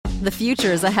The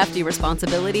future is a hefty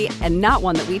responsibility and not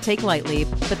one that we take lightly.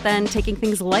 But then taking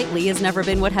things lightly has never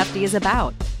been what Hefty is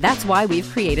about. That's why we've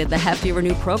created the Hefty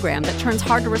Renew program that turns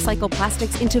hard-to-recycle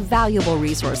plastics into valuable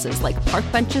resources like park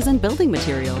benches and building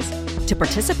materials. To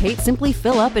participate, simply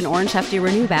fill up an orange Hefty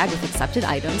Renew bag with accepted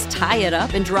items, tie it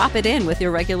up, and drop it in with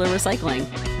your regular recycling.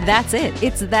 That's it.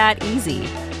 It's that easy.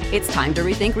 It's time to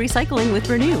rethink recycling with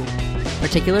Renew.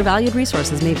 Particular valued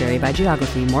resources may vary by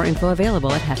geography. More info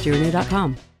available at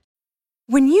heftyrenew.com.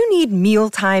 When you need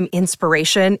mealtime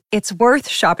inspiration, it's worth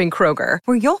shopping Kroger,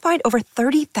 where you'll find over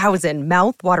 30,000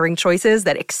 mouth-watering choices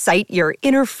that excite your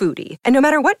inner foodie. And no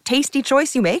matter what tasty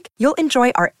choice you make, you'll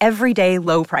enjoy our everyday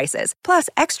low prices, plus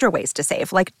extra ways to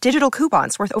save, like digital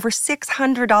coupons worth over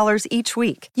 $600 each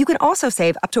week. You can also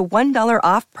save up to $1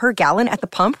 off per gallon at the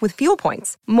pump with fuel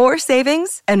points. More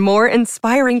savings and more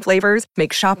inspiring flavors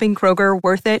make shopping Kroger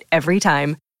worth it every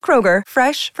time. Kroger,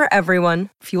 fresh for everyone.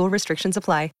 Fuel restrictions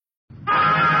apply.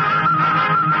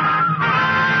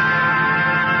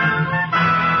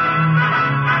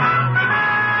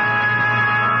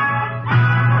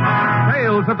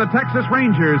 Tales of the Texas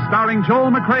Rangers, starring Joel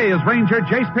McCrea as Ranger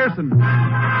Jace Pearson.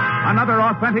 Another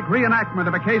authentic reenactment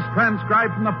of a case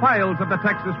transcribed from the files of the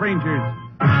Texas Rangers.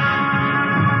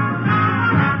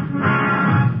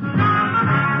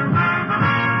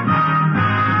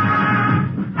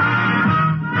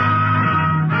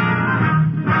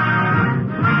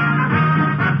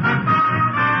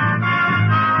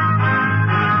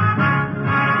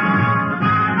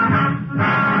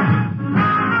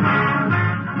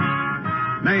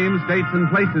 Names, dates, and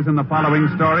places in the following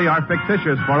story are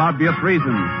fictitious for obvious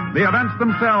reasons. The events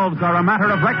themselves are a matter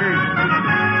of record.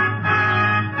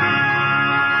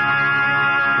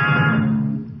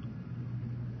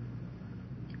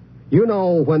 You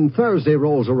know, when Thursday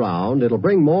rolls around, it'll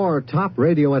bring more top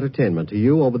radio entertainment to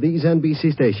you over these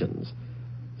NBC stations.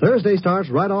 Thursday starts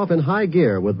right off in high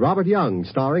gear with Robert Young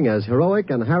starring as heroic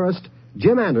and harassed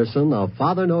Jim Anderson of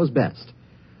Father Knows Best.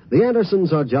 The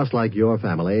Andersons are just like your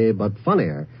family, but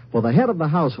funnier, for the head of the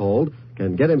household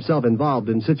can get himself involved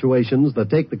in situations that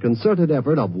take the concerted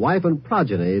effort of wife and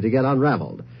progeny to get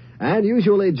unraveled. And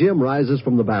usually Jim rises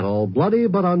from the battle bloody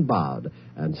but unbowed,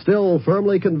 and still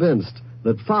firmly convinced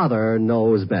that Father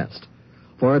knows best.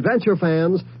 For adventure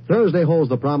fans, Thursday holds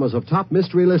the promise of top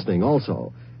mystery listening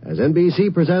also, as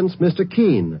NBC presents Mr.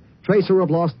 Keen, Tracer of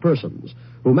Lost Persons,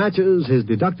 who matches his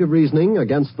deductive reasoning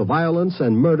against the violence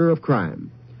and murder of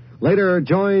crime. Later,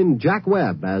 join Jack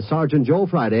Webb as Sergeant Joe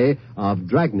Friday of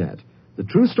Dragnet, the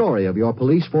true story of your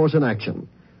police force in action.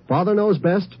 Father Knows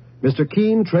Best, Mr.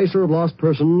 Keen, Tracer of Lost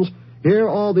Persons. Hear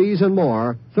all these and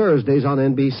more Thursdays on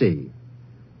NBC.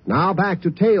 Now back to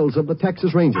Tales of the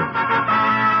Texas Rangers.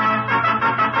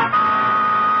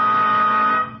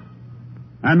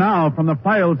 And now, from the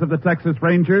files of the Texas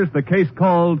Rangers, the case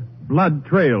called Blood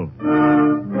Trail.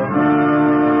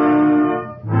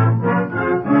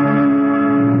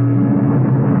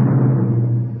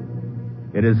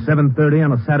 It is 7:30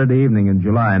 on a Saturday evening in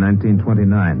July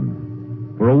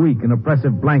 1929. For a week, an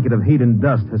oppressive blanket of heat and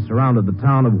dust has surrounded the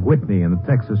town of Whitney in the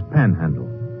Texas Panhandle.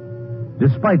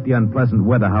 Despite the unpleasant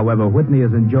weather, however, Whitney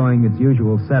is enjoying its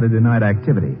usual Saturday night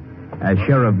activity as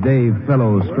Sheriff Dave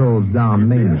Fellows strolls down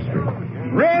Main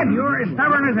Street. Red, you're as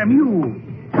stubborn as a mule.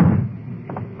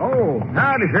 Oh,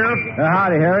 howdy, Sheriff.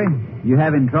 Howdy, Harry. You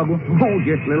having trouble? Oh,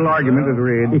 just a little argument with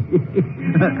Red.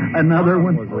 Another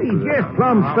one? Well, he's just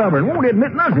plumb stubborn. Won't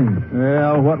admit nothing.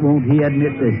 Well, what won't he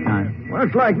admit this time? Well,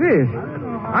 it's like this.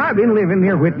 I've been living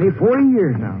near Whitney 40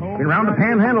 years now. Been around the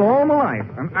Panhandle all my life.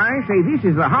 And I say this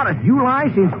is the hottest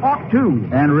July since '02.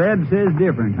 And Red says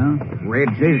different, huh? Red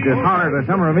says it's hotter the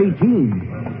summer of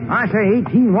 18. I say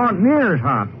 18 wasn't near as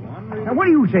hot. Now, what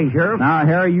do you say, Sheriff? Now,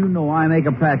 Harry, you know I make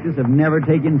a practice of never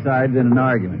taking sides in an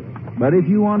argument. But if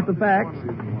you want the facts,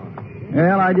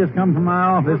 well, I just come from my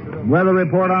office. Weather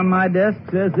report on my desk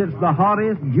says it's the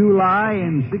hottest July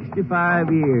in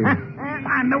 65 years.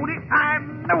 I knowed it. I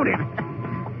knowed it.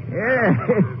 Yeah.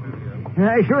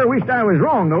 I sure wished I was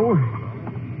wrong, though.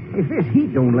 If this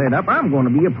heat don't let up, I'm going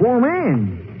to be a poor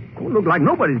man. Don't look like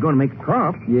nobody's going to make a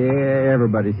crop. Yeah,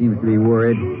 everybody seems to be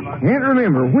worried. Can't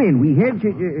remember when we had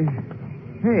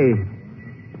Hey,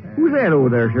 who's that over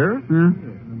there, Sheriff? Huh?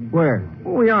 Where?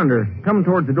 Oh, yonder, coming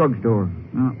towards the drugstore.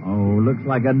 Uh-oh, looks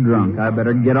like a drunk. I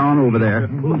better get on over there.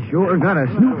 He sure got a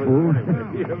snootful.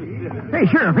 Hey,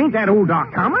 Sheriff, ain't that old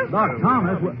Doc Thomas? Doc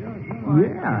Thomas?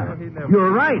 Yeah.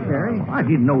 You're right, Harry. I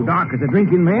didn't know Doc was a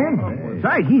drinking man.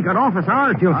 Besides, he's got office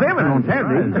hours till 7 on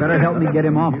Saturday. Better help me get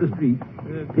him off the street.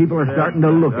 People are starting to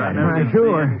look at him.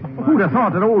 Sure. Who'd have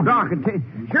thought that old Doc would take...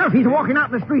 Sheriff, he's walking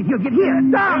out in the street. He'll get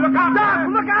hit. Doc! Look out! Doc!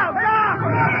 Look out! Doc!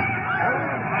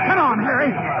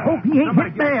 Harry. Hope he ain't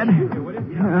hit bad.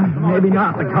 Maybe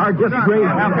not. The car just grazed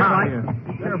him.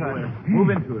 Move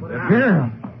into it. Yeah.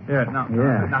 Here, now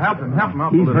help him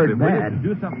up He's a little hurt bit. will you? bad.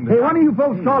 Do something. Hey, one of you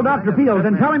folks call Dr. Fields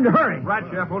and tell him to hurry. Right,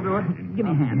 Sheriff, we'll do it. Give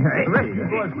me a hand, Harry.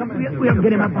 Boys, come in. We'll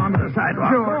get him up onto the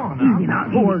sidewalk. Easy now.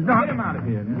 Poor Doc. Get him out of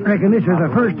here. Reckon this is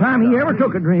the first time he ever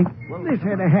took a drink. This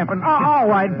had to happen. All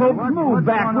right, folks, move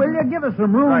back, will you? Give us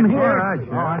some room here. All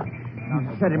right.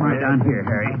 Set him right down here,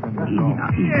 Harry. Easy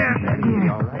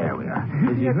now. There we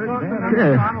are. Is he hurt bad?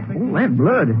 Yeah. Oh, that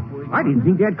blood. I didn't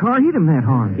think that car hit him that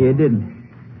hard. It didn't.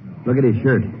 Look at his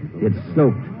shirt. It's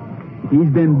soaked. He's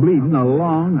been bleeding a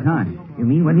long time. You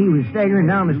mean when he was staggering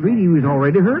down the street, he was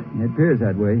already hurt? It appears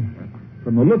that way.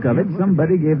 From the look of it,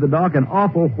 somebody gave the doc an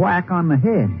awful whack on the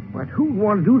head. But who'd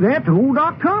want to do that to old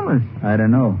Doc Thomas? I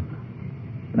don't know.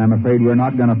 But I'm afraid we're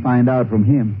not going to find out from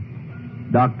him.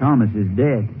 Doc Thomas is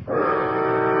dead.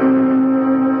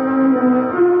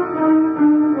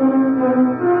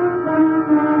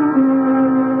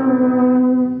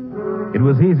 It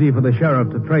was easy for the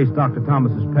sheriff to trace Dr.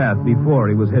 Thomas's path before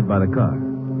he was hit by the car.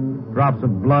 Drops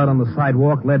of blood on the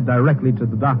sidewalk led directly to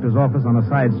the doctor's office on a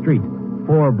side street,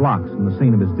 4 blocks from the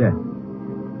scene of his death.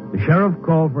 The sheriff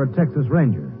called for a Texas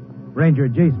Ranger. Ranger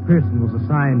Jace Pearson was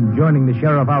assigned joining the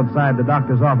sheriff outside the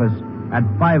doctor's office at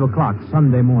 5 o'clock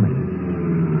Sunday morning.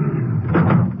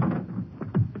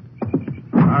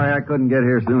 Sorry I couldn't get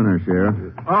here sooner, Sheriff.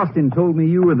 Austin told me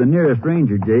you were the nearest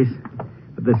ranger, Jace.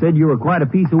 But they said you were quite a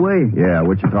piece away. Yeah,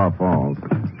 Wichita Falls.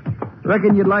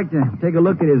 Reckon you'd like to take a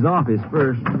look at his office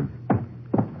first.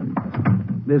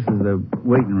 This is the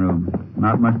waiting room.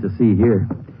 Not much to see here.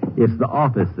 It's the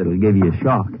office that'll give you a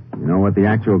shock. You know what the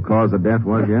actual cause of death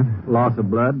was yet? Loss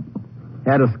of blood.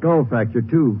 Had a skull fracture,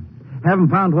 too. Haven't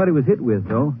found what he was hit with,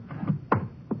 though.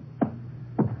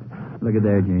 Look at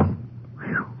there, Jace.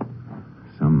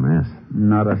 Some mess.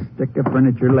 Not a stick of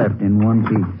furniture left in one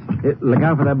piece. Look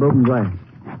out for that broken glass.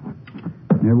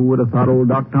 Never would have thought old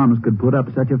Doc Thomas could put up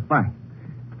such a fight.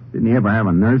 Didn't he ever have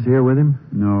a nurse here with him?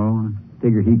 No,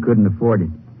 figured he couldn't afford it.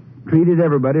 Treated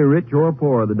everybody, rich or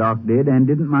poor, the doc did, and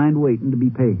didn't mind waiting to be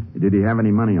paid. Did he have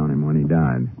any money on him when he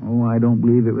died? Oh, I don't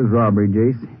believe it was robbery,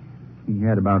 Jace. He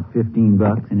had about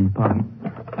 $15 in his pocket.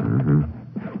 Uh-huh.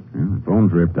 Well, the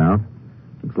phone's ripped out.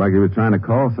 Looks like he was trying to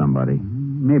call somebody.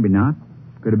 Maybe not.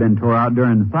 Could have been tore out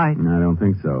during the fight. I don't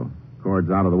think so. Cord's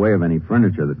out of the way of any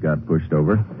furniture that got pushed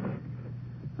over.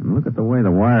 And look at the way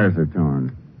the wires are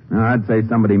torn. Now, I'd say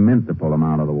somebody meant to pull them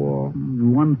out of the wall.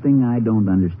 One thing I don't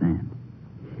understand.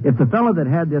 If the fellow that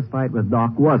had this fight with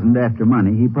Doc wasn't after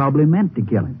money, he probably meant to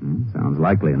kill him. Sounds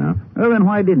likely enough. Well, then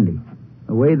why didn't he?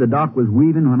 The way the Doc was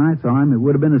weaving when I saw him, it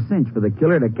would have been a cinch for the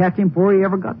killer to catch him before he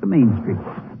ever got to Main Street.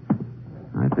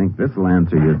 I think this will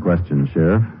answer your question,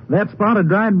 Sheriff. That spot of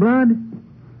dried blood?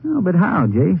 Oh, but how,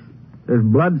 Jace? There's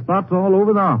blood spots all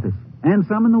over the office, and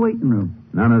some in the waiting room.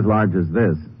 None as large as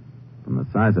this. From the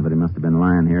size of it, he must have been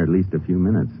lying here at least a few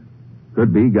minutes.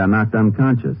 Could be he got knocked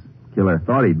unconscious. Killer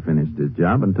thought he'd finished his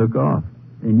job and took off.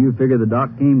 And you figure the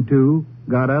doc came to,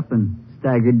 got up, and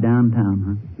staggered downtown,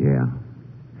 huh? Yeah.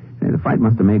 Hey, the fight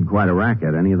must have made quite a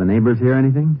racket. Any of the neighbors hear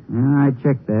anything? Yeah, I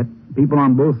checked that. People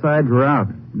on both sides were out,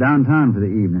 downtown for the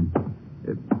evening.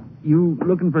 You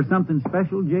looking for something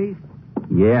special, Jace?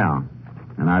 Yeah,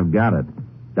 and I've got it.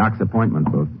 Doc's appointment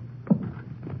book.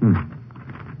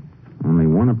 Only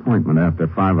one appointment after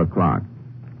 5 o'clock.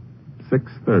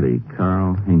 6:30,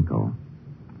 Carl Hinkle.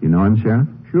 You know him, Sheriff?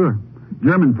 Sure.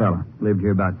 German fella. Lived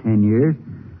here about 10 years.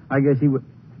 I guess he would...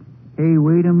 Hey,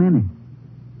 wait a minute.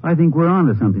 I think we're on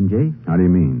to something, Jace. How do you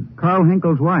mean? Carl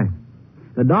Hinkle's wife.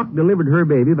 The doc delivered her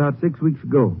baby about 6 weeks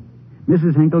ago.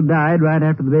 Mrs. Hinkle died right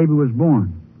after the baby was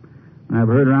born. I've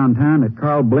heard around town that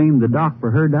Carl blamed the doc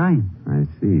for her dying. I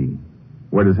see.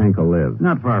 Where does Hinkle live?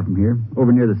 Not far from here,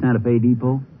 over near the Santa Fe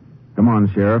Depot. Come on,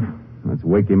 Sheriff. Let's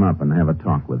wake him up and have a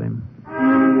talk with him.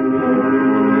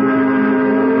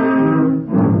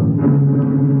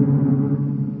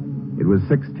 It was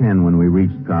 6:10 when we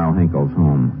reached Carl Hinkle's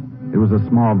home. It was a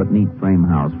small but neat frame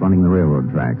house fronting the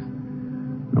railroad tracks.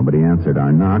 Nobody answered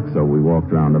our knock, so we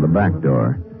walked around to the back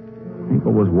door.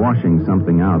 Hinkle was washing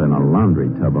something out in a laundry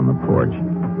tub on the porch.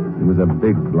 He was a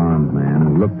big blond man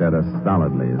who looked at us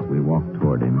stolidly as we walked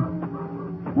toward him.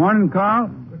 Morning, Carl.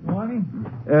 Good morning.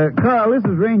 Carl, this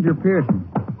is Ranger Pearson.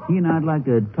 He and I'd like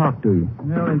to talk to you.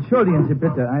 No, entschuldigen Sie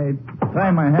bitte. I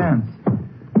dry my hands.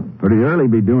 Pretty early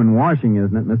be doing washing,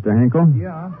 isn't it, Mr. Hinkle?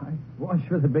 Yeah, I wash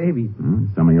for the baby.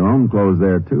 Some of your own clothes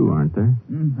there, too, aren't there?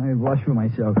 I wash for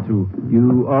myself, too.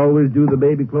 You always do the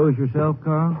baby clothes yourself,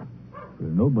 Carl?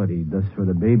 Nobody does for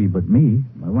the baby but me.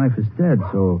 My wife is dead,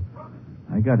 so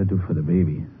I got to do for the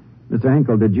baby. Mr.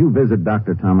 Hinkle, did you visit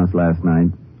Dr. Thomas last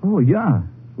night? Oh, yeah.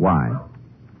 Why?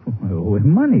 I owe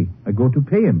him money. I go to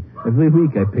pay him. Every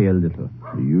week I pay a little.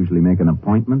 Do you usually make an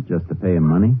appointment just to pay him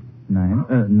money?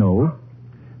 No.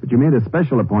 But you made a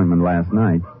special appointment last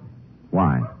night.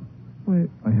 Why? Why,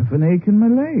 I have an ache in my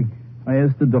leg. I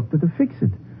asked the doctor to fix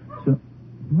it. So,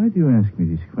 why do you ask me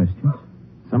these questions?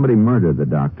 Somebody murdered the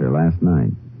doctor last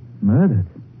night. Murdered?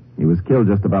 He was killed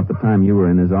just about the time you were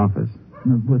in his office.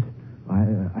 No, but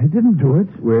I didn't do it.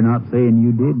 We're not saying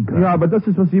you did, Carl. Yeah, but this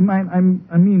is what you mean.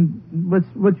 I mean, what's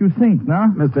what you think,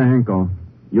 now? Mr. Hinkle,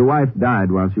 your wife died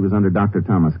while she was under Dr.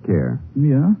 Thomas' care.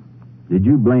 Yeah? Did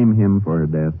you blame him for her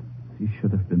death? He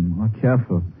should have been more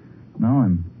careful. Now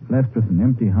I'm left with an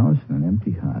empty house and an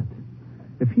empty heart.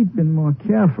 If he'd been more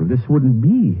careful, this wouldn't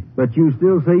be. But you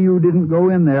still say you didn't go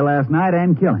in there last night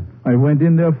and kill him. I went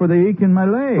in there for the ache in my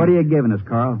leg. What are you giving us,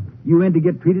 Carl? You in to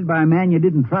get treated by a man you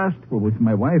didn't trust? Well, with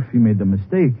my wife, he made the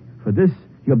mistake. For this,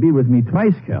 he'll be with me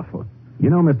twice careful. You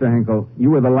know, Mr. Hinkle,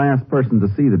 you were the last person to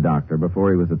see the doctor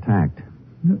before he was attacked.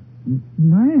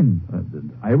 Mine?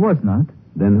 I was not.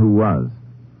 Then who was?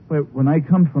 Well, when I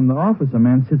come from the office, a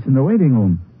man sits in the waiting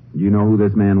room. Do you know who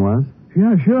this man was?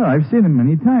 Yeah, sure. I've seen him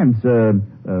many times.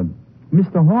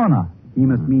 Mr. Horner. He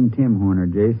must mean Tim Horner,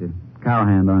 Jason.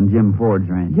 Cowhand on Jim Ford's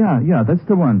ranch. Yeah, that's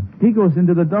the one. He goes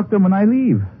into the doctor when I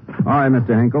leave. All right,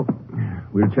 Mr. Hinkle.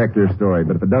 We'll check your story,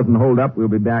 but if it doesn't hold up, we'll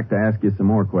be back to ask you some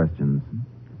more questions.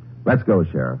 Let's go,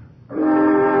 Sheriff.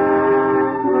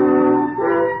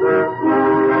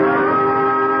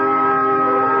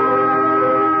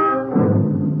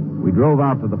 We drove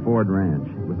out to the Ford Ranch.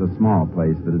 It was a small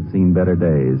place that had seen better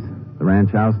days. The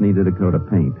ranch house needed a coat of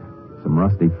paint. Some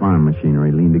rusty farm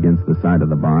machinery leaned against the side of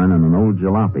the barn, and an old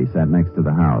jalopy sat next to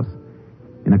the house.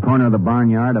 In a corner of the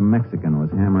barnyard, a Mexican was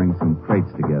hammering some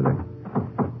crates together.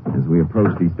 As we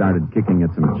approached, he started kicking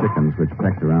at some chickens which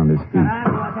pecked around his feet.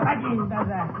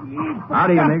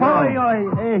 Howdy, amigo.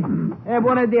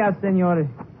 Buenos dias, senores.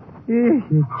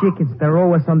 Chickens, they're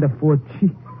always on the foot.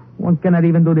 One cannot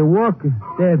even do the work.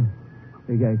 Dead.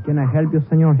 Can I help you,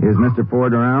 senor? Is Mr.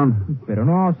 Ford around? Pero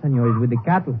no, senor. He's with the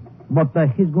cattle. But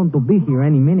he's going to be here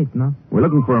any minute now. We're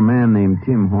looking for a man named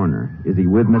Tim Horner. Is he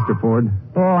with Mr. Ford?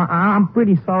 Oh, I'm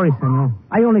pretty sorry, senor.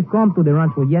 I only come to the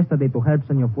rancho yesterday to help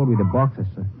Senor Ford with the boxes,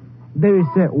 sir. There is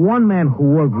one man who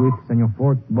worked with Senor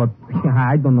Ford, but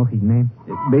I don't know his name.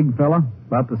 Big fella?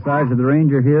 About the size of the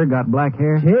ranger here? Got black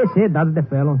hair? Sí, that's the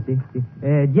fellow, sí.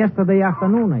 Yesterday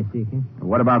afternoon, I see him.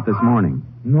 What about this morning?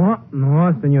 No,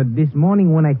 senor. This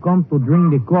morning when I come to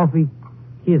drink the coffee,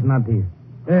 he is not here.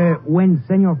 When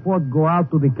Senor Ford go out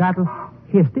to the cattle,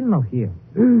 he is still not here.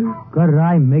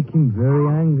 Caray, make him very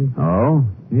angry. Oh?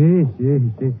 Yes.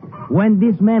 When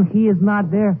this man, he is not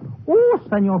there,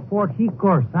 Senor Ford, he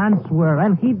curse and swear,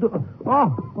 and he do...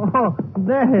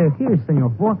 Here's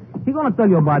Senor Ford. He gonna tell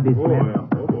you about this, man.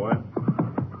 Oh, boy.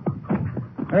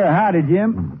 Hey, howdy,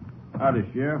 Jim. Howdy,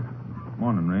 Sheriff.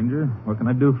 Morning, Ranger. What can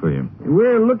I do for you?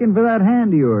 We're looking for that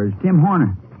hand of yours, Tim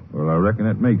Horner. Well, I reckon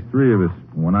that makes three of us.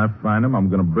 When I find him, I'm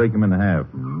going to break him in half.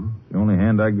 Mm-hmm. It's the only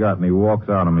hand I got, and he walks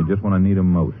out on me just when I need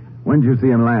him most. When did you see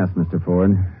him last, Mr.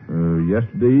 Ford?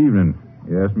 Yesterday evening.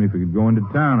 He asked me if he could go into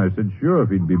town. I said, sure, if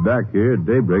he'd be back here at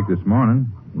daybreak this morning.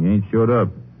 He ain't showed up.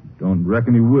 Don't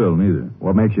reckon he will, neither.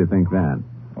 What makes you think that?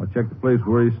 I checked the place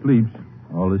where he sleeps.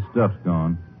 All his stuff's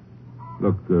gone.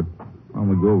 Look, why don't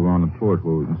we go over on the porch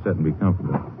where we can sit and be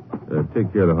comfortable?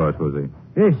 Take care of the horse, Jose.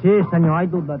 Yes, senor. I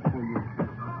do that for you.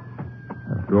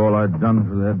 After all I'd done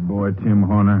for that boy, Tim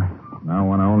Horner, now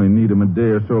when I only need him a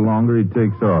day or so longer, he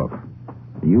takes off.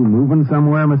 Are you moving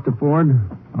somewhere, Mr. Ford?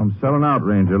 I'm selling out,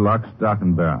 Ranger, lock, stock,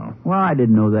 and barrel. Well, I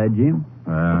didn't know that, Jim.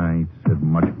 I ain't said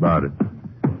much about it.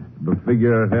 But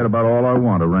figure I had about all I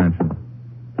want of ranching.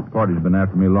 Party's been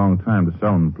after me a long time to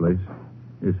sell him the place.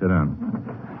 Here, sit down.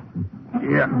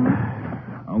 Yeah.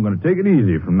 I'm going to take it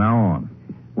easy from now on.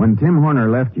 When Tim Horner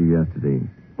left you yesterday,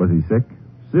 was he sick?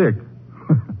 Sick?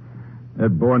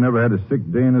 That boy never had a sick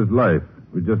day in his life.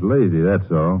 He was just lazy,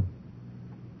 that's all.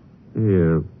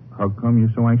 Here, how come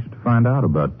you're so anxious to find out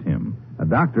about Tim? A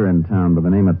doctor in town by the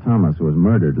name of Thomas was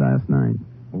murdered last night.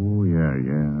 Oh, yeah.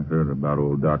 I heard about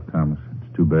old Doc Thomas.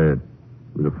 It's too bad.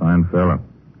 He was a fine fella.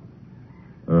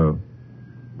 Well,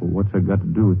 what's that got to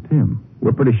do with Tim?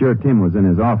 We're pretty sure Tim was in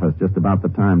his office just about the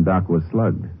time Doc was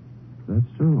slugged. That's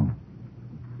so.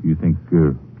 You think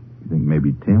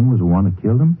maybe Tim was the one who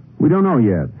killed him? We don't know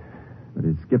yet. But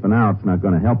his skipping out's not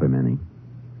going to help him any.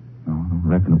 No, I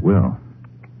reckon it will.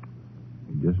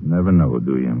 You just never know,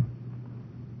 do you?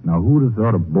 Now, who'd have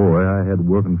thought a boy I had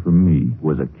working for me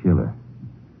was a killer?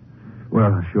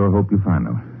 Well, I sure hope you find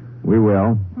him. We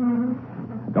will.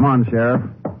 Come on, Sheriff.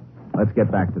 Let's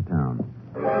get back to town.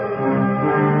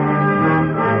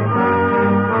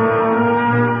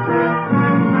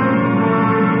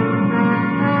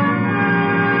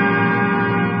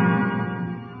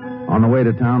 On the way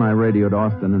to town, I radioed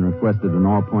Austin and requested an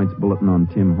all-points bulletin on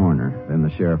Tim Horner. Then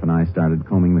the sheriff and I started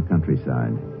combing the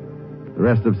countryside. The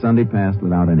rest of Sunday passed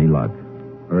without any luck.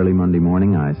 Early Monday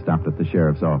morning, I stopped at the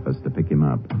sheriff's office to pick him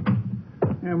up.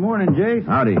 Morning, Jace.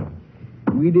 Howdy.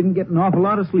 We didn't get an awful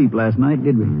lot of sleep last night,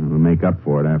 did we? We'll make up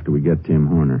for it after we get Tim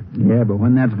Horner. Yeah, but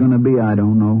when that's going to be, I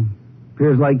don't know.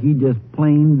 Appears like he just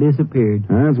plain disappeared.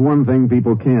 That's one thing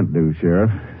people can't do,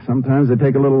 Sheriff. Sometimes they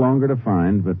take a little longer to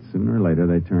find, but sooner or later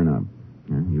they turn up.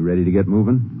 You ready to get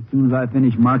moving? As soon as I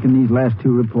finish marking these last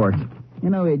two reports. You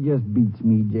know, it just beats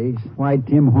me, Jace. Why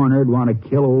Tim Horner'd want to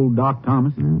kill old Doc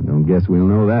Thomas. Don't guess we'll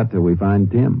know that till we find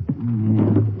Tim.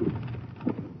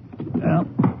 Yeah. Well,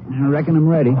 I reckon I'm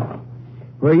ready.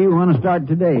 Where you want to start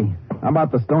today? How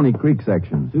about the Stony Creek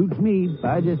section? Suits me.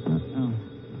 I just...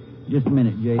 just a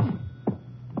minute, Jace.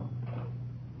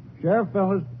 Sheriff,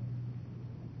 fellas.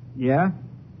 Yeah?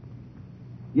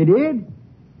 You did?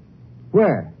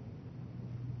 Where?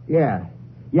 Yeah.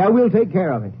 Yeah, we'll take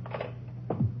care of it.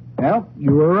 Well,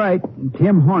 you were right.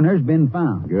 Tim Horner's been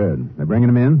found. Good. They're bringing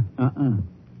him in?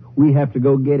 We have to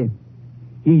go get him.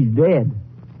 He's dead.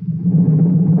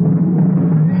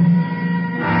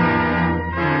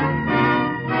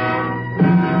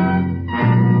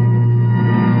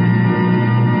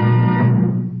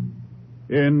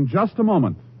 In just a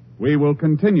moment, we will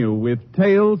continue with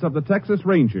Tales of the Texas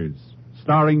Rangers,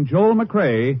 starring Joel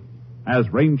McCrea as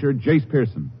Ranger Jace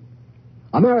Pearson.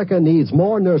 America needs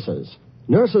more nurses.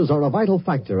 Nurses are a vital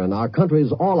factor in our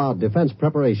country's all-out defense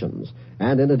preparations.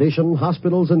 And in addition,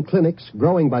 hospitals and clinics,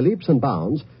 growing by leaps and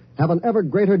bounds, have an ever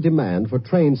greater demand for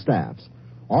trained staffs.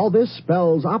 All this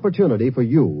spells opportunity for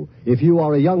you if you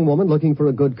are a young woman looking for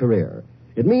a good career.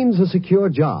 It means a secure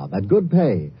job at good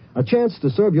pay, a chance to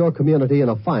serve your community in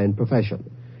a fine profession.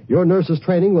 Your nurse's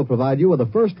training will provide you with a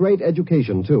first-rate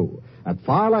education, too, at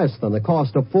far less than the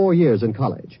cost of 4 years in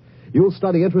college. You'll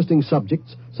study interesting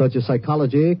subjects such as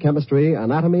psychology, chemistry,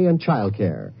 anatomy, and child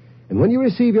care. And when you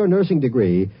receive your nursing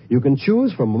degree, you can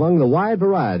choose from among the wide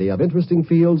variety of interesting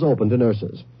fields open to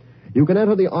nurses. You can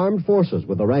enter the armed forces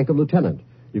with the rank of lieutenant.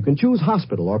 You can choose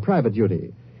hospital or private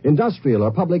duty, industrial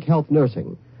or public health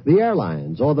nursing, the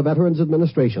airlines or the Veterans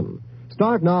Administration.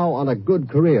 Start now on a good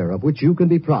career of which you can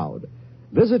be proud.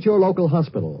 Visit your local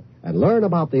hospital and learn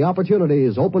about the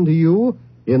opportunities open to you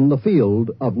in the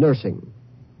field of nursing.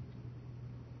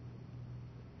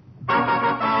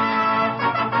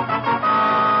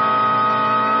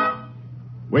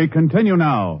 We continue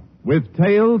now with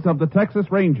Tales of the Texas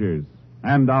Rangers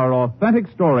and our authentic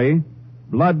story,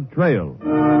 Blood Trail.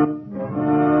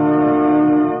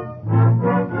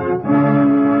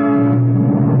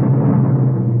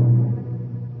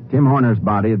 Tim Horner's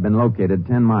body had been located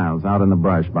 10 miles out in the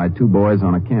brush by two boys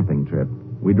on a camping trip.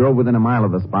 We drove within a mile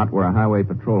of the spot where a highway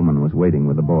patrolman was waiting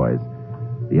with the boys.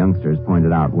 The youngsters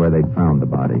pointed out where they'd found the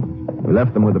body. We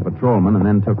left them with the patrolman and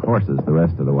then took horses the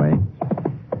rest of the way.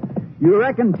 You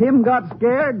reckon Tim got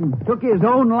scared and took his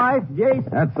own life, Jace?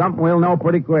 That's something we'll know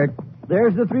pretty quick.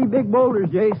 There's the 3 big boulders,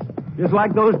 Jace. Just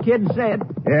like those kids said.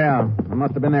 Yeah, there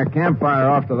must have been their campfire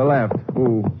off to the left.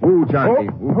 Ooh, Chunky.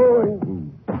 Ooh.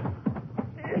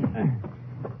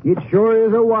 It sure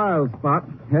is a wild spot.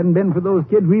 Hadn't been for those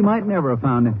kids, we might never have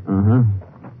found him.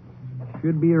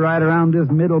 Should be right around this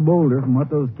middle boulder from what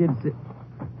those kids said.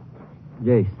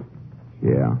 Jace.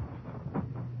 Yeah.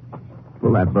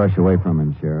 Pull that brush away from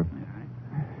him, Sheriff.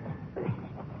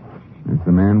 That's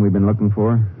the man we've been looking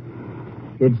for?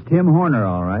 It's Tim Horner,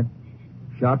 all right.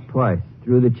 Shot twice,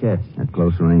 through the chest. At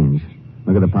close range.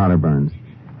 Look at the powder burns.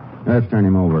 Let's turn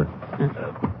him over.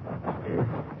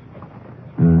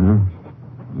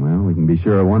 Well, we can be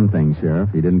sure of one thing, Sheriff.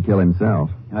 He didn't kill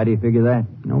himself. How do you figure that?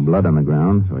 No blood on the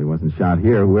ground, so he wasn't shot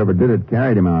here. Whoever did it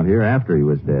carried him out here after he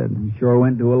was dead. He sure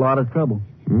went to a lot of trouble.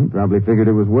 Probably figured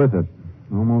it was worth it.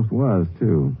 Almost was,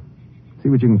 too. See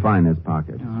what you can find in his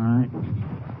pocket. All right.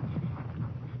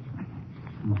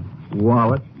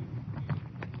 Wallet.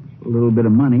 A little bit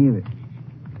of money.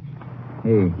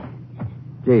 Hey,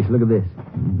 Jace, look at this.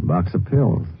 Box of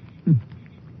pills.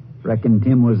 Reckon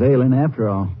Tim was ailing after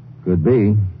all. Could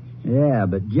be. Yeah,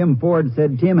 but Jim Ford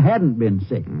said Tim hadn't been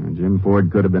sick. Jim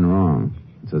Ford could have been wrong.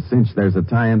 It's a cinch there's a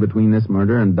tie-in between this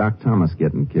murder and Doc Thomas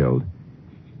getting killed.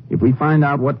 If we find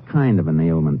out what kind of an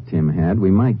ailment Tim had, we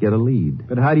might get a lead.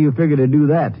 But how do you figure to do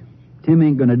that? Tim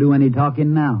ain't going to do any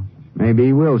talking now. Maybe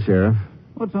he will, Sheriff.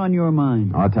 What's on your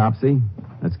mind? Autopsy?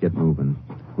 Let's get moving.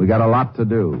 We got a lot to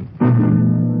do.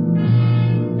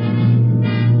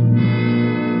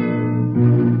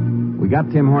 got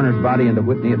Tim Horner's body into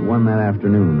Whitney at 1 that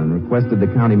afternoon and requested the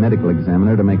county medical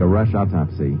examiner to make a rush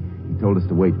autopsy. He told us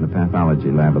to wait in the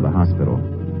pathology lab of the hospital.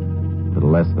 A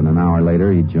little less than an hour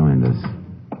later, he joined us.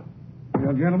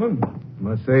 Well, gentlemen,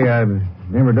 must say I've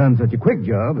never done such a quick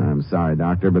job. I'm sorry,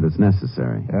 Doctor, but it's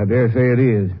necessary. I dare say it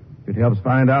is. If it helps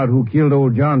find out who killed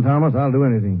old John Thomas, I'll do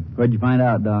anything. What'd you find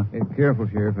out, Doc? Hey, careful,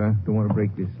 Sheriff. I don't want to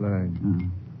break this slide.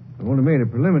 I've only made a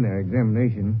preliminary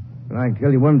examination, but I can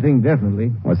tell you one thing definitely.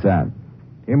 What's that?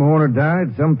 Tim Horner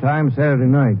died sometime Saturday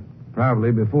night,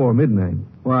 probably before midnight.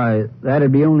 Why,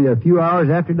 that'd be only a few hours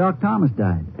after Doc Thomas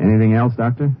died. Anything else,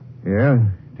 Doctor? Yeah,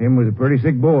 Tim was a pretty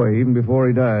sick boy even before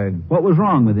he died. What was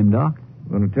wrong with him, Doc? I'm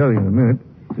going to tell you in a minute,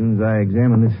 as soon as I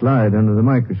examine this slide under the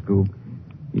microscope.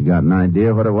 You got an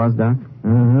idea what it was, Doc?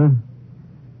 Uh-huh.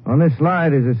 On this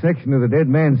slide is a section of the dead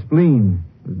man's spleen.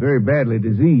 It was very badly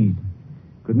diseased.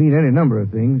 Could mean any number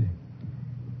of things.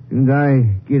 As soon as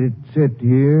I get it set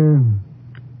here...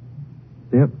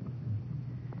 Yep.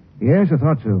 Yes, I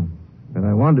thought so. But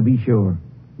I wanted to be sure.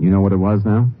 You know what it was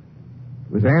now?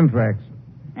 It was anthrax.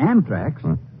 Anthrax?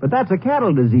 Huh? But that's a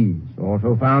cattle disease. It's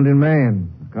also found in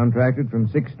man. Contracted from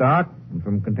sick stock and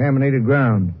from contaminated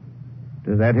ground.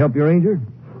 Does that help you, Ranger?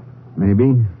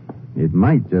 Maybe. It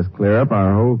might just clear up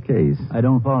our whole case. I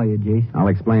don't follow you, Jace. I'll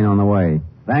explain on the way.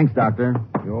 Thanks, Doctor.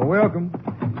 You're welcome.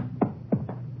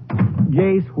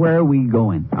 Jace, where are we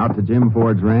going? Out to Jim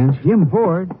Ford's ranch. Jim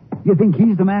Ford? You think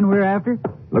he's the man we're after?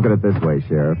 Look at it this way,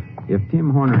 Sheriff. If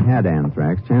Tim Horner had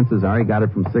anthrax, chances are he got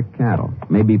it from sick cattle.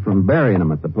 Maybe from burying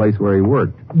them at the place where he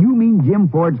worked. You mean Jim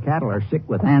Ford's cattle are sick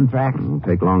with anthrax? It'll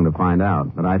take long to find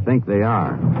out, but I think they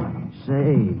are.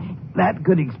 Say, that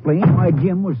could explain why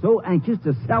Jim was so anxious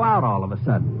to sell out all of a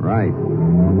sudden. Right.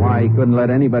 And why he couldn't let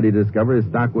anybody discover his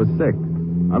stock was sick.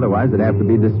 Otherwise, it'd have to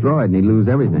be destroyed and he'd lose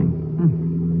everything.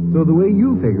 So the way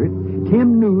you figure it,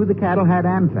 Tim knew the cattle had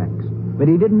anthrax, but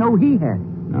he didn't know he had it.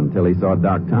 Until he saw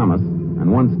Doc Thomas.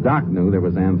 And once Doc knew there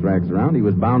was anthrax around, he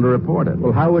was bound to report it.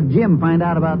 Well, how would Jim find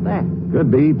out about that?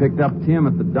 Could be he picked up Tim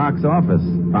at the Doc's office.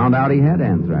 Found out he had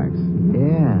anthrax.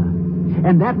 Yeah.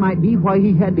 And that might be why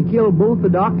he had to kill both the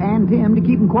Doc and Tim to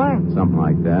keep him quiet. Something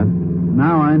like that.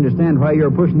 Now I understand why you're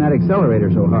pushing that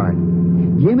accelerator so hard.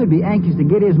 Jim would be anxious to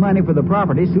get his money for the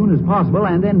property as soon as possible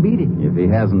and then beat it. If he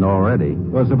hasn't already.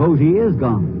 Well, suppose he is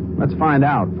gone. Let's find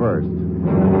out first.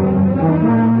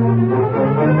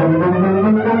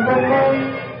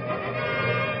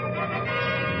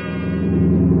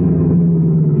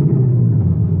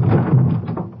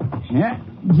 Yeah,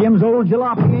 Jim's old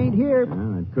jalopy ain't here.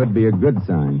 Well, it could be a good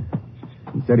sign.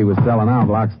 He said he was selling out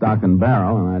lock, stock, and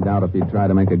barrel, and I doubt if he'd try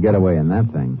to make a getaway in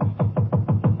that thing.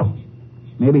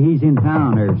 Maybe he's in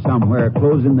town or somewhere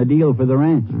closing the deal for the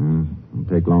ranch. It'll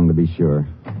take long to be sure.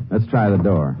 Let's try the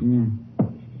door. Yeah.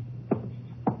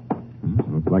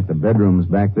 Looks like the bedroom's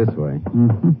back this way.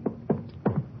 Mm-hmm.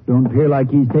 Don't appear like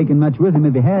he's taken much with him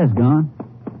if he has gone.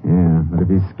 Yeah, but if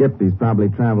he's skipped, he's probably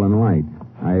traveling light.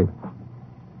 Hey,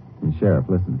 Sheriff,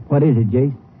 listen. What is it,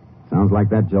 Jace? Sounds like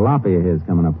that jalopy of his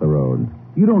coming up the road.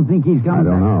 You don't think he's coming I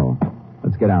don't back? know.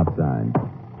 Let's get outside.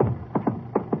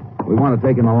 We want to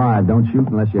take him alive. Don't shoot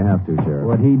unless you have to, Sheriff.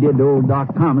 What he did to old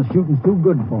Doc Thomas, shooting's too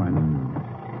good for him.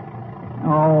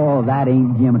 Oh, that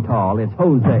ain't Jim at all. It's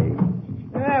Jose.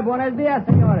 Buenos dias,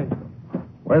 senores.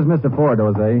 Where's Mr. Ford,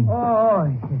 Jose? Oh,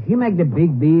 he make the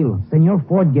big deal. Senor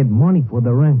Ford get money for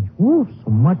the ranch. Ooh, so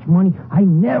much money. I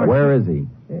never... Where is he?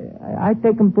 I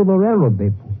take him to the railroad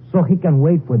depot so he can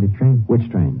wait for the train. Which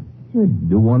train?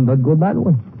 The one that go that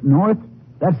way. North?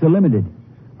 That's the limited.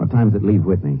 What time's it leave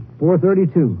Whitney?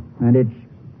 4:32. And it's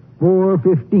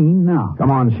 4:15 now.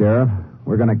 Come on, Sheriff.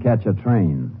 We're going to catch a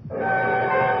train.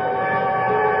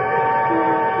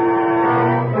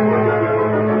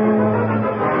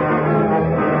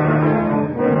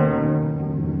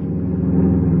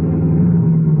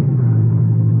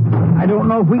 I don't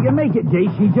know if we can make it,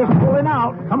 Jace. She's just pulling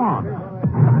out. Come on.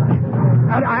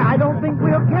 I don't think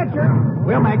we'll catch her.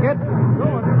 We'll make it.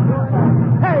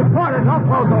 Hey, Porter, don't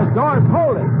close those doors.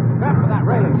 Hold it. Grab for that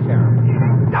railing,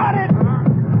 Sheriff. Got it!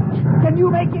 Can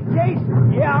you make it, Jace?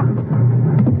 Yeah.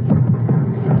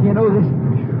 You know,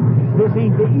 this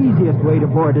ain't the easiest way to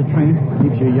board a train.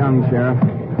 Keeps you young, Sheriff.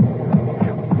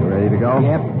 You ready to go?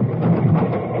 Yep.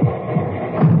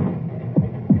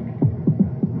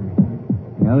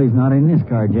 Well, he's not in this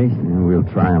car, Jason. Yeah, we'll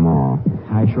try them all.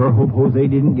 I sure hope Jose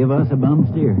didn't give us a bum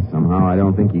steer. Somehow I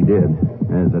don't think he did.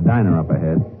 There's a diner up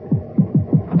ahead.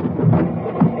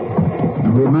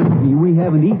 Reminds me, we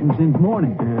haven't eaten since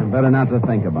morning. Yeah, better not to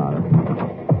think about it.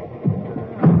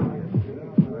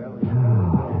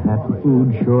 That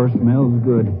food sure smells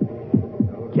good.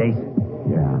 Jason.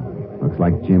 Yeah, looks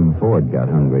like Jim Ford got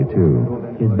hungry,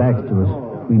 too. His back's to us.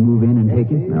 We move in and take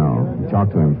it? No,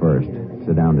 talk to him first.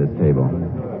 Sit down at his table.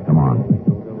 Come on.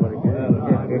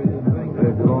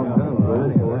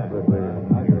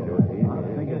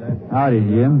 Howdy,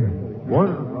 Jim. What?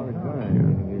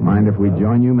 Mind if we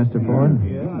join you, Mr. Ford?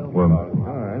 Well,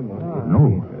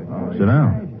 no. Sit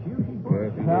down.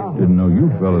 Didn't know you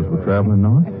fellas were traveling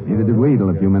north. Neither did we till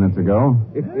a few minutes ago.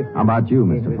 How about you,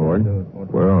 Mr. Ford?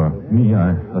 Well, me,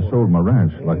 I sold my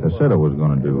ranch like I said I was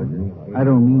going to do. I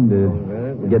don't mean to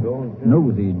get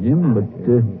nosy, Jim, but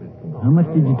how much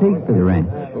did you take for the ranch?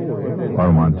 I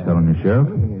don't mind telling you, Sheriff.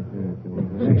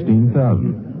 $16,000.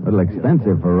 A little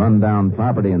expensive for run-down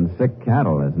property and sick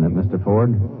cattle, isn't it, Mr.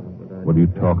 Ford? What are you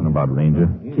talking about, Ranger?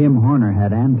 Tim Horner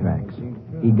had anthrax.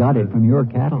 He got it from your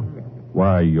cattle.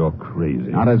 Why, you're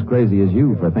crazy. Not as crazy as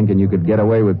you for thinking you could get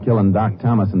away with killing Doc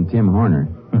Thomas and Tim Horner.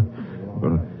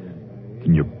 Well,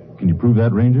 can you prove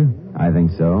that, Ranger? I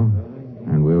think so.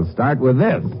 And we'll start with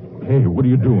this. Hey, what are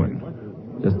you doing?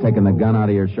 Just taking the gun out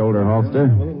of your shoulder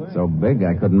holster. So big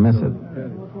I couldn't miss it.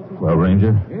 Well,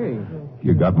 Ranger,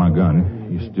 you got my gun.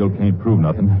 You still can't prove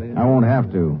nothing. I won't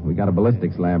have to. We got a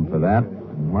ballistics lab for that.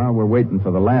 And while we're waiting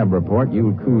for the lab report,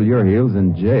 you'll cool your heels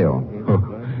in jail.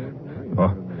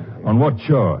 On what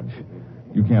charge?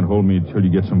 You can't hold me until you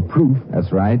get some proof.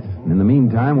 That's right. In the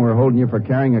meantime, we're holding you for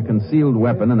carrying a concealed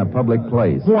weapon in a public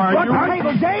place. Who are you?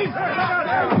 Table, Jay?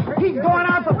 He's going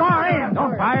out the far end.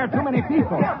 Don't fire too many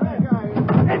people.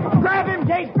 Grab him,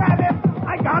 Jay. Grab him.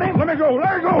 I got him. Let me go.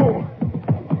 Let go.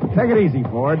 Take it easy,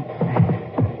 Ford.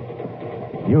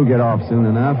 You'll get off soon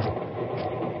enough.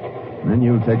 Then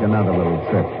you'll take another little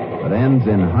trip that ends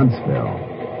in Huntsville.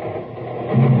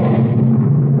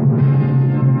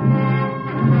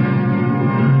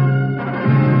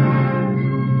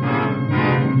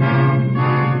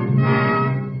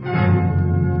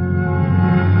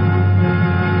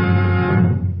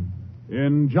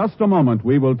 In just a moment,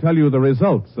 we will tell you the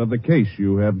results of the case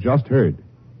you have just heard.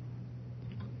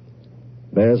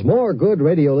 There's more good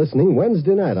radio listening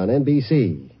Wednesday night on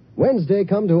NBC. Wednesday,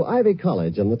 come to Ivy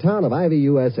College in the town of Ivy,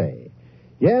 USA.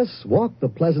 Yes, walk the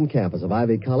pleasant campus of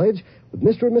Ivy College with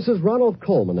Mr. and Mrs. Ronald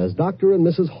Coleman as Dr. and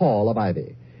Mrs. Hall of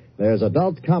Ivy. There's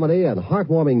adult comedy and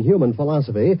heartwarming human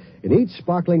philosophy in each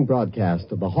sparkling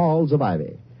broadcast of the halls of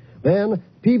Ivy. Then,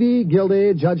 Peavy,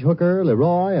 Gildy, Judge Hooker,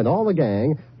 Leroy, and all the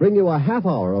gang bring you a half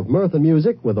hour of mirth and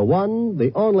music with the one,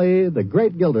 the only, the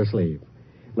great Gildersleeve.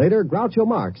 Later, Groucho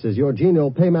Marx is your genial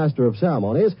paymaster of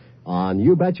ceremonies on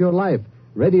You Bet Your Life,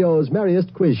 radio's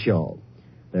merriest quiz show.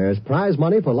 There's prize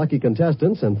money for lucky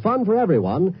contestants and fun for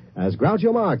everyone as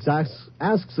Groucho Marx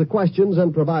asks the questions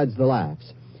and provides the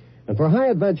laughs. And for high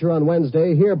adventure on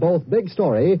Wednesday, hear both Big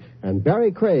Story and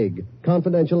Barry Craig,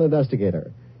 confidential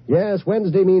investigator. Yes,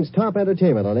 Wednesday means top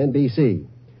entertainment on NBC.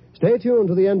 Stay tuned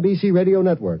to the NBC Radio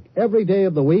Network. Every day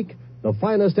of the week, the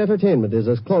finest entertainment is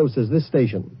as close as this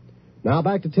station. Now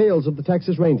back to Tales of the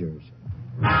Texas Rangers.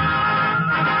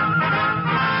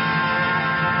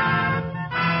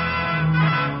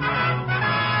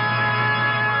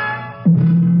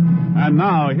 And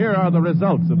now, here are the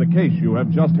results of the case you have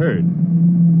just heard.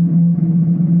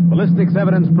 Ballistics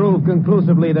evidence proved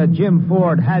conclusively that Jim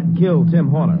Ford had killed Tim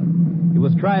Horner. He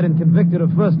was tried and convicted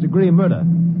of first-degree murder.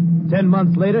 10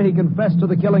 months later, he confessed to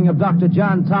the killing of Dr.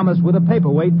 John Thomas with a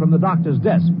paperweight from the doctor's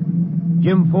desk.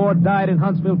 Jim Ford died in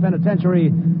Huntsville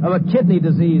Penitentiary of a kidney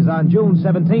disease on June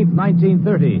 17,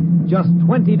 1930, just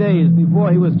 20 days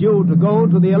before he was due to go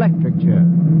to the electric chair.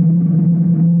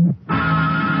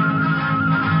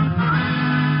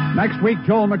 Next week,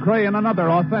 Joel McCrea in another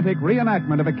authentic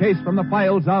reenactment of a case from the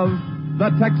files of the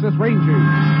Texas Rangers.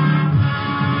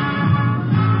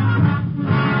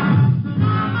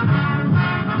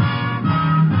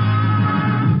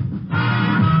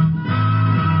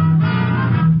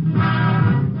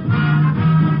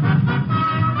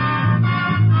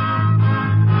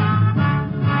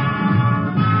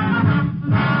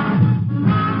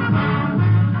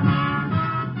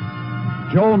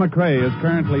 Joel McCrea is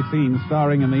currently seen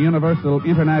starring in the Universal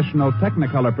International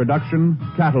Technicolor production,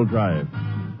 Cattle Drive.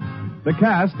 The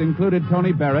cast included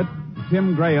Tony Barrett,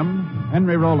 Tim Graham,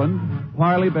 Henry Rowland,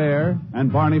 Parley Bear,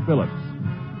 and Barney Phillips.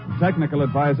 Technical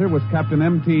advisor was Captain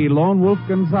M.T. Lone Wolf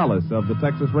Gonzalez of the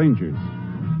Texas Rangers.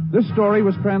 This story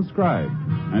was transcribed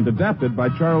and adapted by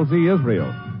Charles E.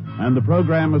 Israel, and the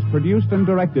program was produced and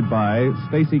directed by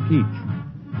Stacy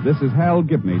Keach. This is Hal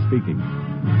Gibney speaking.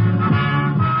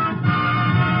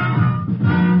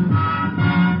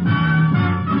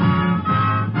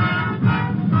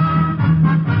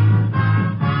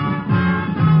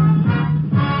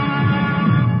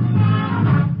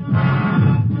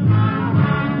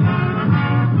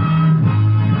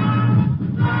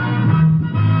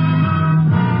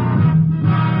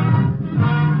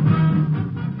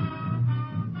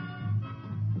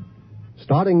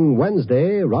 Starting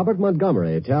Wednesday, Robert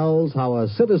Montgomery tells how a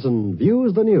citizen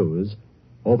views the news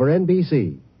over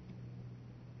NBC.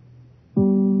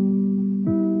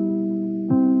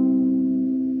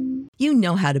 You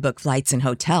know how to book flights and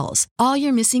hotels. All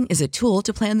you're missing is a tool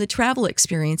to plan the travel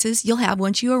experiences you'll have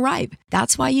once you arrive.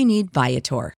 That's why you need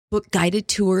Viator. Book guided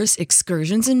tours,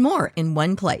 excursions, and more in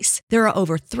one place. There are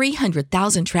over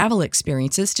 300,000 travel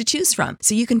experiences to choose from,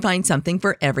 so you can find something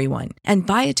for everyone. And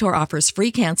Viator offers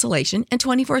free cancellation and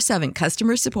 24/7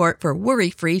 customer support for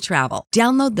worry-free travel.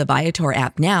 Download the Viator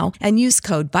app now and use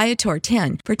code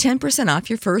Viator10 for 10% off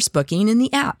your first booking in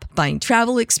the app. Find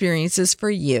travel experiences for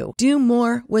you. Do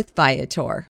more with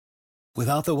Viator.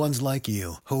 Without the ones like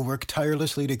you, who work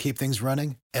tirelessly to keep things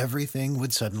running, everything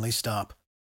would suddenly stop.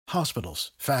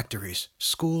 Hospitals, factories,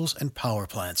 schools, and power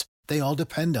plants, they all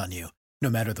depend on you. No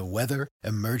matter the weather,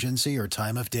 emergency, or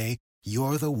time of day,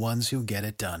 you're the ones who get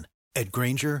it done. At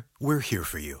Grainger, we're here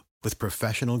for you with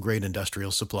professional-grade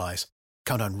industrial supplies.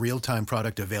 Count on real-time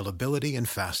product availability and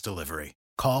fast delivery.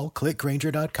 Call, click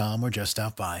Grainger.com, or just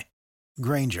stop by.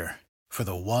 Grainger, for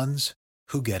the ones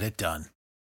who get it done.